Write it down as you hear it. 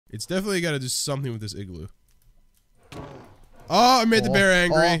It's definitely got to do something with this igloo. Oh, I made the bear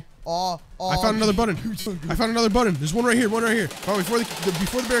angry. I found another button. I found another button. There's one right here. One right here. Oh, before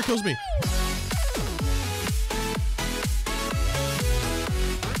the bear kills me.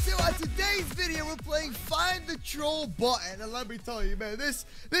 So on today's video, we're playing Find the Troll Button, and let me tell you, man, this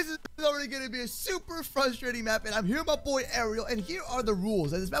is already going to be a super frustrating map. And I'm here with my boy Ariel, and here are the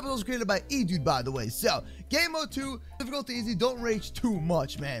rules. And this map was also created by E-Dude, by the way. So game mode 2, difficulty easy. Don't rage too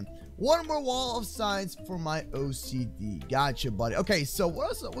much, man. One more wall of signs for my OCD. Gotcha, buddy. Okay, so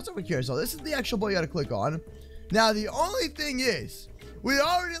what's over here? So this is the actual button you gotta click on. Now, the only thing is, we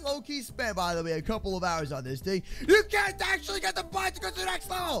already low-key spent, by the way, a couple of hours on this thing. You can't actually get the button to go to the next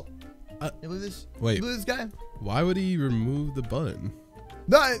level. You believe this? Wait. You believe this guy? Why would he remove the button?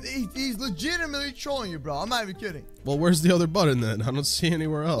 No, he's legitimately trolling you, bro. I'm not even kidding. Well, where's the other button then? I don't see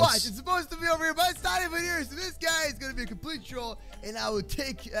anywhere else. Watch, it's supposed to be over here, but it's not even here. So this guy is going to be a complete troll, and I will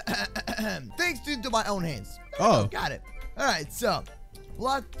take things into my own hands. Oh. Got it. All right, so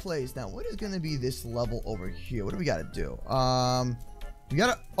block plays. Now, what is going to be this level over here? What do we got to do? We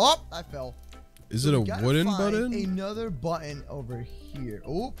got to... Oh, I fell. Is it a wooden button? Another button over here.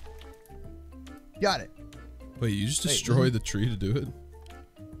 Oh. Got it. Wait, you just destroyed the tree to do it?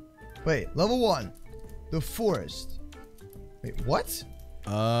 Wait, level 1. The forest. Wait, what?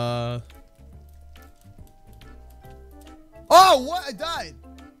 Oh, what? I died.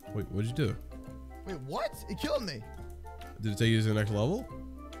 Wait, what'd you do? Wait, what? It killed me. Did it take you to the next level?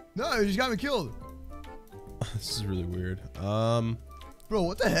 No, it just got me killed. This is really weird. Bro,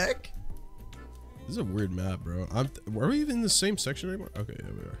 what the heck? This is a weird map, bro. Are we even in the same section anymore? Okay,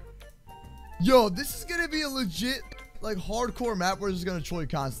 yeah, we are. Yo, this is gonna be a legit, like, hardcore map where it's just gonna troll you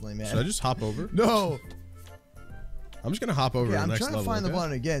constantly, man. Should I just hop over? No. I'm just gonna hop over to the next level. I'm trying to find the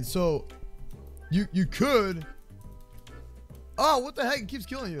button again. So, you could. Oh, what the heck? It keeps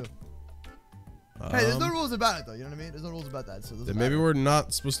killing you. Hey, there's no rules about it, though. You know what I mean? There's no rules about that. So then maybe we're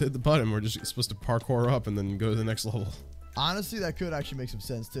not supposed to hit the button. We're just supposed to parkour up and then go to the next level. Honestly, that could actually make some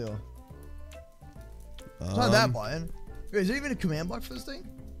sense, too. It's not that button. Wait, is there even a command block for this thing?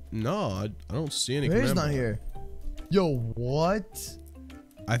 No, I don't see any. There's none here. Yo, what?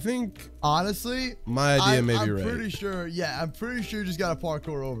 I think, honestly, my idea may be right. I'm pretty sure. Yeah, I'm pretty sure you just got to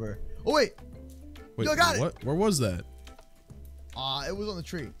parkour over. Oh wait, yo, got it. Where was that? It was on the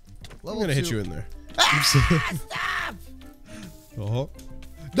tree. I'm gonna hit you in there. Stop! Oh.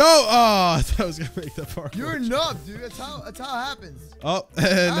 No! Oh, I thought I was gonna make that parkour. You're a nub, dude. That's how it happens. Oh,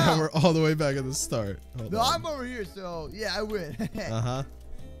 and now we're all the way back at the start. No, I'm over here, so yeah, I win.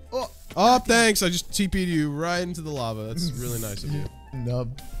 Oh, thanks. I just TP'd you right into the lava. That's really nice of you.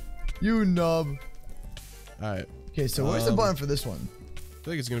 Nub. You nub. All right. Okay, so where's the button for this one? I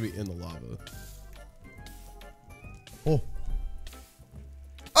feel like it's going to be in the lava. Oh.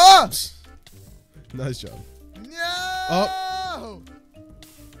 Ah! Nice job. No! Oh.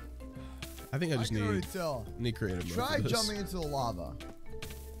 I think I just need creative mode. Try jumping into the lava.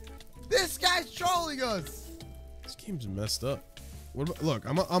 This guy's trolling us. This game's messed up. What about, look,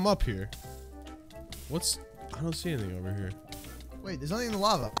 I'm up here. I don't see anything over here. Wait, there's nothing in the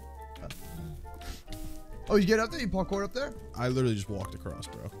lava. Oh, you get up there? You parkour up there? I literally just walked across,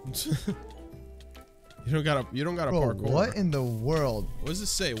 bro. You don't gotta parkour. What in the world? What does this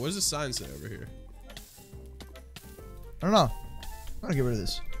say? What does the sign say over here? I don't know. I'm gonna get rid of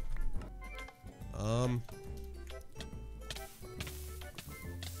this.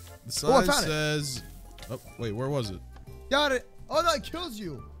 The sign says. Oh, wait, where was it? Got it. Oh no, it kills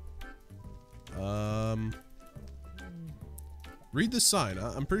you. Read the sign.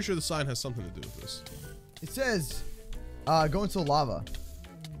 I'm pretty sure the sign has something to do with this. It says, go into the lava.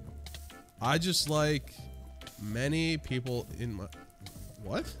 I just like many people in my...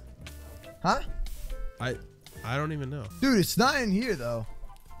 What? Huh? I don't even know. Dude, it's not in here, though.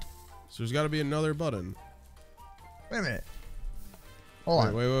 So there's got to be another button. Wait a minute. Hold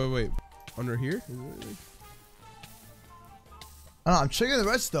on. Wait. Under here? I don't know, I'm checking the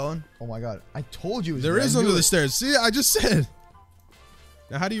redstone. Oh my god. I told you it was there is under the stairs. See, I just said.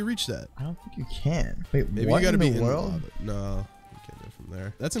 Now, how do you reach that? I don't think you can. Wait, maybe what you gotta in be the world? In the lava. No, you can't do it from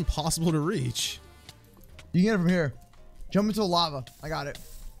there. That's impossible to reach. You can get it from here. Jump into the lava. I got it.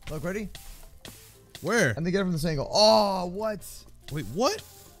 Look, ready? Where? I'm gonna get it from this angle. Oh, what? Wait, what?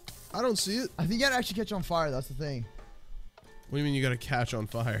 I don't see it. I think you gotta actually catch on fire. That's the thing. What do you mean you gotta catch on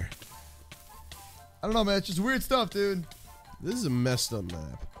fire? I don't know, man. It's just weird stuff, dude. This is a messed up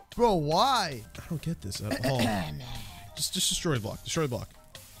map. Bro, why? I don't get this at all. Just destroy the block. Destroy the block.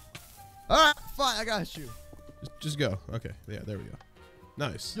 Alright, fine. I got you. Just go. Okay. Yeah, there we go.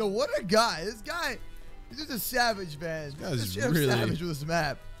 Nice. Yo, what a guy. This guy, he's just a savage, man. This guy's he's really savage with this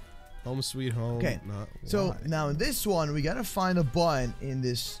map. Home sweet home. Okay. So now in this one, we gotta find a button in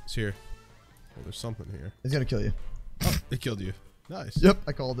this. It's here. Oh, there's something here. It's gonna kill you. Oh, it killed you. Nice. Yep,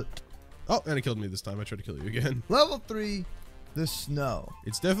 I called it. Oh, and it killed me this time. I tried to kill you again. Level 3, the snow.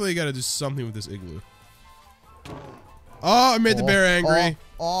 It's definitely got to do something with this igloo. Oh, I made the bear angry.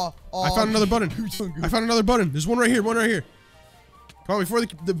 I found another button. I found another button. There's one right here. One right here. Come on,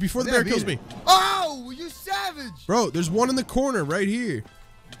 before the bear kills me. Oh, you savage! Bro, there's one in the corner right here.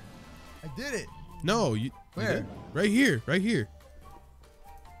 I did it. No, you. Where? You right here. Right here.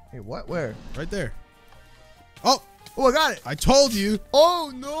 Hey, what? Where? Right there. Oh. Oh, I got it. I told you. Oh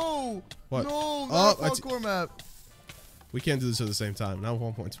no. What? No, not a parkour map. We can't do this at the same time. Now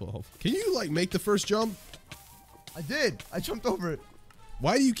 1.12. Can you like make the first jump? I did. I jumped over it.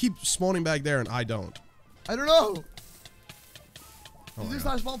 Why do you keep spawning back there and I don't? I don't know. Oh this is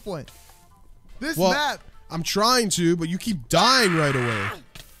not a spawn point. This well, map. I'm trying to, but you keep dying right away.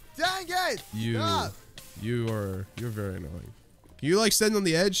 Dang it! You're very annoying. Can you like stand on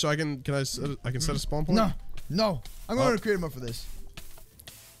the edge so I can set a spawn point? No. I'm going to create a mode for this.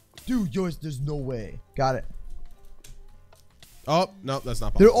 Dude, there's no way. Got it. Oh, no, that's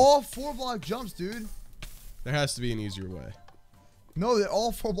not possible. They're all 4-block jumps, dude. There has to be an easier way. No, they're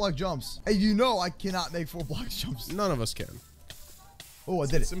all 4-block jumps. Hey, you know I cannot make 4-block jumps. None of us can. Oh, I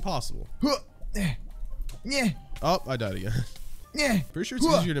did it. It's impossible. Yeah. Oh, I died again. Yeah. Pretty sure it's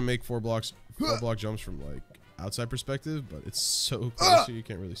easier to make 4-block jumps from like outside perspective, but it's so close you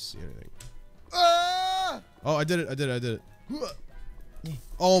can't really see anything. Oh, I did it.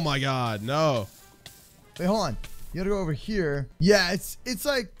 Oh my god, no. Wait, hold on. You gotta go over here. Yeah, it's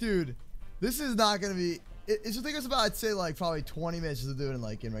like, dude, this is not gonna be. It's gonna take us about, I'd say, like probably 20 minutes to do it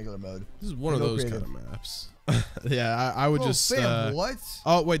in regular mode. This is one of those kind of maps. Yeah, I would just. Fam, what?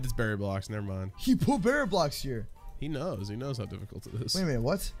 Oh wait, that's barrier blocks. Never mind. He put barrier blocks here. He knows how difficult it is. Wait a minute,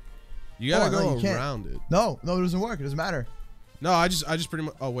 what? You gotta go around it. No, it doesn't work. It doesn't matter. No, I just pretty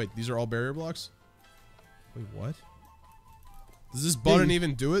much. Oh wait, these are all barrier blocks. Wait, what? Does this button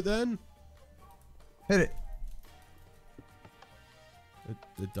even do it then? Hit it.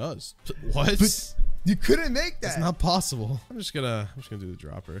 It does. What? But you couldn't make that. It's not possible. I'm just gonna do the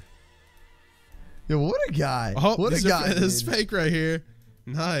dropper. Yo, what a guy. Oh, what a guy. This is fake right here.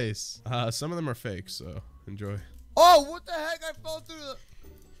 Nice. Some of them are fake, so enjoy. Oh, what the heck? I fell through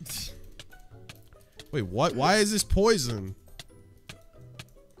the. Wait, what? Why is this poison?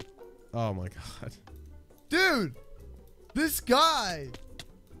 Oh my god. Dude, this guy.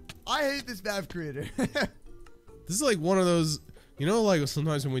 I hate this map creator. This is like one of those, you know, like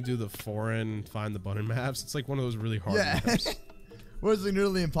sometimes when we do the foreign find the button maps, it's like one of those really hard maps. Where it's like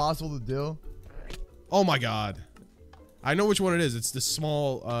nearly impossible to do. Oh my god. I know which one it is. It's the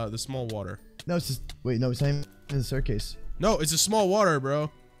small water. No, it's just, wait, no, it's not even in the staircase. No, it's a small water, bro.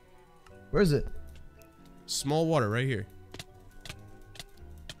 Where is it? Small water right here.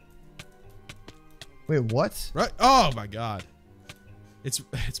 Wait, what? Right? Oh my god. It's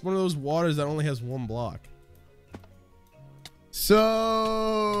one of those waters that only has one block.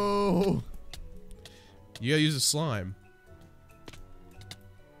 So you gotta use a slime.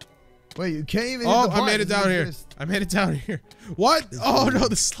 Wait, you can't even. Oh, I made it down here. I made it down here. What? Oh no,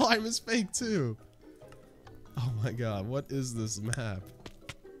 the slime is fake too. Oh my god, what is this map?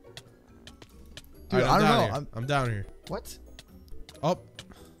 Dude, I don't know. I'm down here. What? Oh,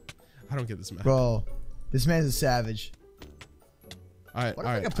 I don't get this map. Bro, this man's a savage. All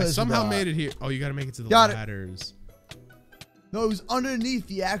right. I somehow made it here. Oh, you gotta make it to the ladders. No, it was underneath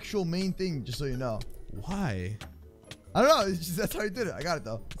the actual main thing, just so you know. Why? I don't know. It's just, that's how you did it. I got it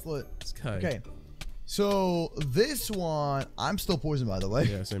though. It's lit. Okay. So this one, I'm still poisoned, by the way.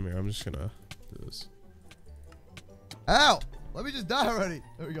 Yeah, same here. I'm just gonna do this. Ow! Let me just die already.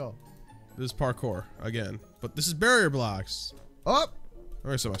 There we go. This is parkour again, but this is barrier blocks. Up.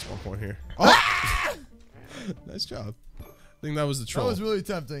 Where's my spawn point here? Oh! Nice job. I think that was the troll. That was really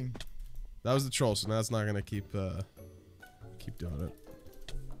tempting. That was the troll, so now it's not gonna keep doing it.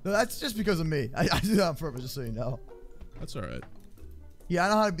 No, that's just because of me. I do that on purpose, just so you know. That's all right. Yeah, I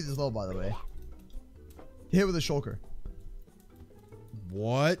know how to beat this level, by the way. Hit with a shulker.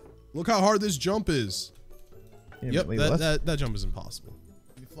 What? Look how hard this jump is. Yeah, yep, wait, that jump is impossible.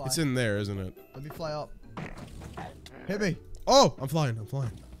 Let me fly. It's in there, isn't it? Let me fly up. Hit me. Oh, I'm flying.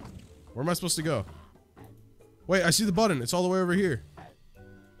 Where am I supposed to go? Wait, I see the button. It's all the way over here.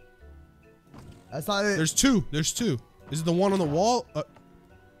 That's not it. There's two. Is it the one on the wall?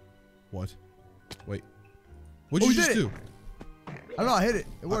 What? Wait. What'd you just do? I don't know. I hit it.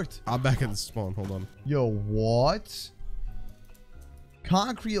 It worked. I'm back at the spawn. Hold on. Yo, what?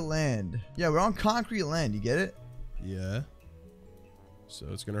 Concrete land. Yeah, we're on concrete land. You get it? Yeah. So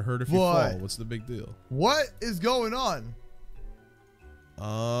it's gonna hurt if you fall. What's the big deal? What is going on?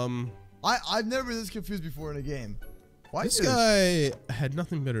 I've never been this confused before in a game. Why this guy had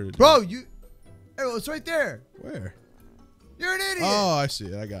nothing better to do. Bro, Ariel, it's right there. Where? You're an idiot. Oh, I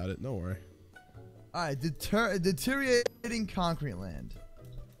see. I got it. Don't worry. All right, deteriorating concrete land.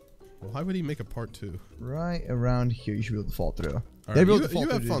 Why would he make a part 2? Right around here. You should be able to fall through. All right, you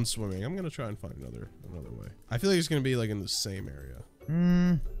have fun swimming. I'm gonna try and find another way. I feel like it's gonna be like in the same area.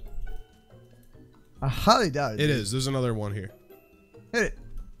 I highly doubt it. It is. There's another one here. Hit it.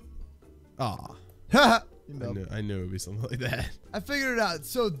 Ah. I knew it would be something like that. I figured it out.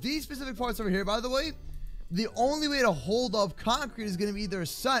 So these specific parts over here, by the way, the only way to hold up concrete is gonna be either a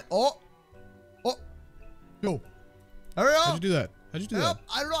sign. Oh. Yo. Ariel. How'd you do that? How'd you do that?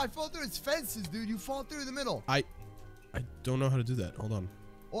 I don't know. I fall through its fences, dude. You fall through the middle. I don't know how to do that. Hold on.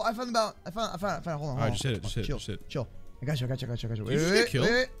 Oh, I found. Hold on. All right, just hit it. Just hit it. Chill. I got you. Did you just get killed?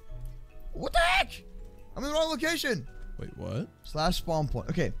 Wait. What the heck? I'm in the wrong location. Wait, what? / spawn point.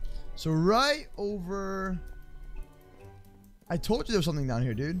 Okay. So right over. I told you there was something down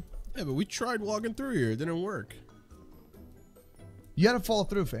here, dude. Yeah, but we tried walking through here. It didn't work. You gotta fall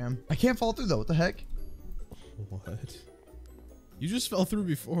through, fam. I can't fall through though. What the heck? What? You just fell through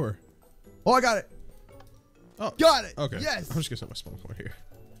before. Oh, I got it. Oh, got it. Okay. Yes. I'm just gonna set my spawn point here.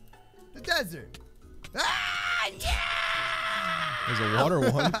 The desert. Ah, yeah. There's a water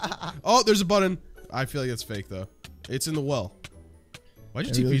one. Oh, there's a button. I feel like it's fake though. It's in the well. Why'd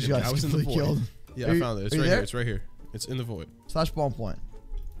you TP him? I was in the void. Killed. Yeah, I found it. It's right here. It's right here. It's in the void. / spawn point.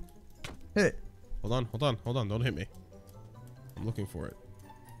 Hit it. Hold on. Don't hit me. I'm looking for it.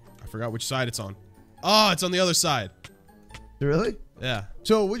 I forgot which side it's on. Oh, it's on the other side. Really? Yeah.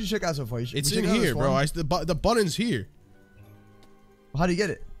 So what'd you check out so far? It's in here, bro. The button's here. How do you get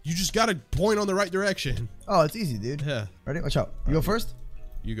it? You just gotta point on the right direction. Oh, it's easy, dude. Yeah. Ready? Watch out. You go first?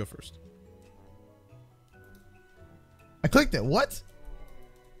 You go first. I clicked it. What?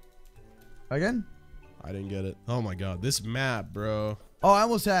 Again? I didn't get it. Oh my god, this map, bro. Oh, I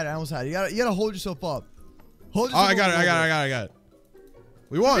almost had it. You gotta hold yourself up. Hold yourself up. I got it.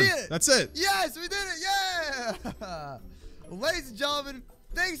 We won. That's it. Yes, we did it. Yeah. Ladies and gentlemen,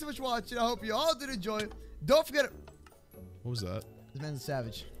 thanks so much for watching. I hope you all did enjoy it. Don't forget it. What was that? This man's a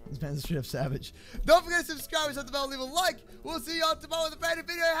savage. This man's a straight up savage. Don't forget to subscribe, hit the bell, leave a like. We'll see you all tomorrow with a brand new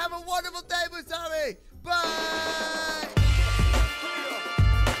video. Have a wonderful day, Moosecraft. Bye.